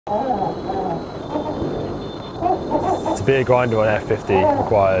To be a grinder on F50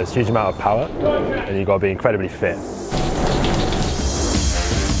 requires a huge amount of power, and you've got to be incredibly fit.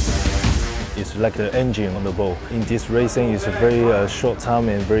 It's like the engine on the boat. In this racing, it's a very short time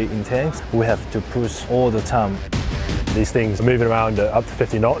and very intense. We have to push all the time. These things are moving around at up to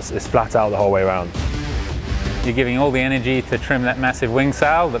 50 knots. It's flat out the whole way around. You're giving all the energy to trim that massive wing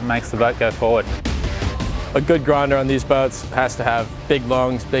sail that makes the boat go forward. A good grinder on these boats has to have big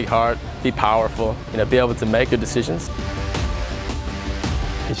lungs, big heart, be powerful, be able to make good decisions.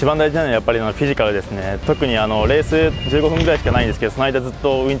 一番大事なのはやっぱりフィジカルですね。特にレース15分ぐらいしかないんですけど、その間ずっ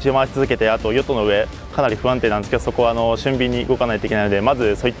とウインチを回し続けて、あとヨットの上かなり不安定なんですけど、そこは俊敏に動かないといけないので、ま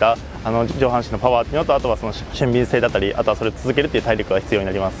ずそういった上半身のパワーっていうのと、あとはその俊敏性だったり、あとはそれを続けるっていう体力が必要に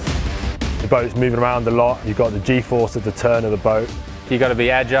なります。The boat's moving around a lot. You've got the G-force of the turn of the boat. You've got to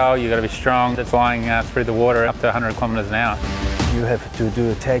be agile, you've got to be strong. It's flying through the water up to 100 kilometers an hour. You have to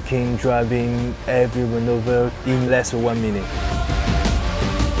do tacking, driving, every maneuver in less than 1 minute.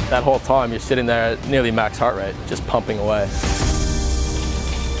 That whole time you're sitting there at nearly max heart rate, just pumping away.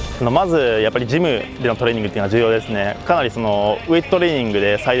 まずやっぱりジムでのトレーニングっていうのは重要ですね。かなりウェイトトレーニング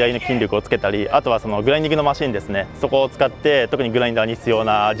で最大の筋力をつけたり、あとはグラインディングのマシンですね。そこを使って特にグラインダーに必要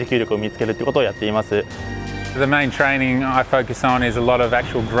な持久力を見つけるっていうことをやっています。The main training I focus on is a lot of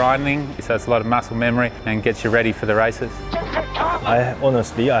actual grinding, so it's a lot of muscle memory and gets you ready for the races.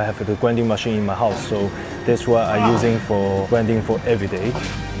 Honestly, I have the grinding machine in my house, so that's what I'm using for grinding for every day.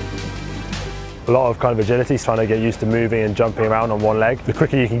 A lot of kind of agility, trying to get used to moving and jumping around on one leg. The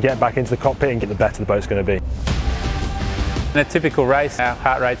quicker you can get back into the cockpit and get, the better the boat's going to be. In a typical race, our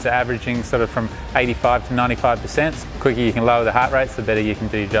heart rates are averaging sort of from 85 to 95%. The quicker you can lower the heart rates, the better you can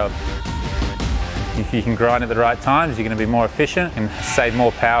do your job. If you can grind at the right times, you're going to be more efficient and save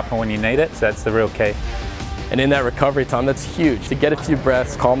more power for when you need it, so that's the real key. And in that recovery time, that's huge. To get a few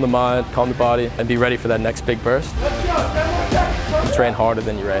breaths, calm the mind, calm the body, and be ready for that next big burst. You train harder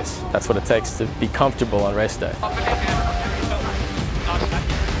than you race. That's what it takes to be comfortable on race day.